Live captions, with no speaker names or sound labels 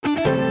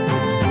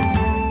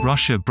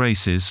Russia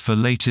braces for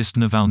latest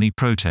Navalny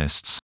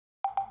protests.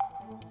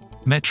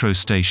 Metro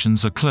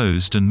stations are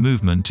closed and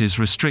movement is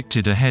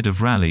restricted ahead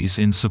of rallies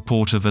in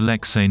support of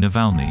Alexei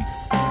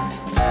Navalny.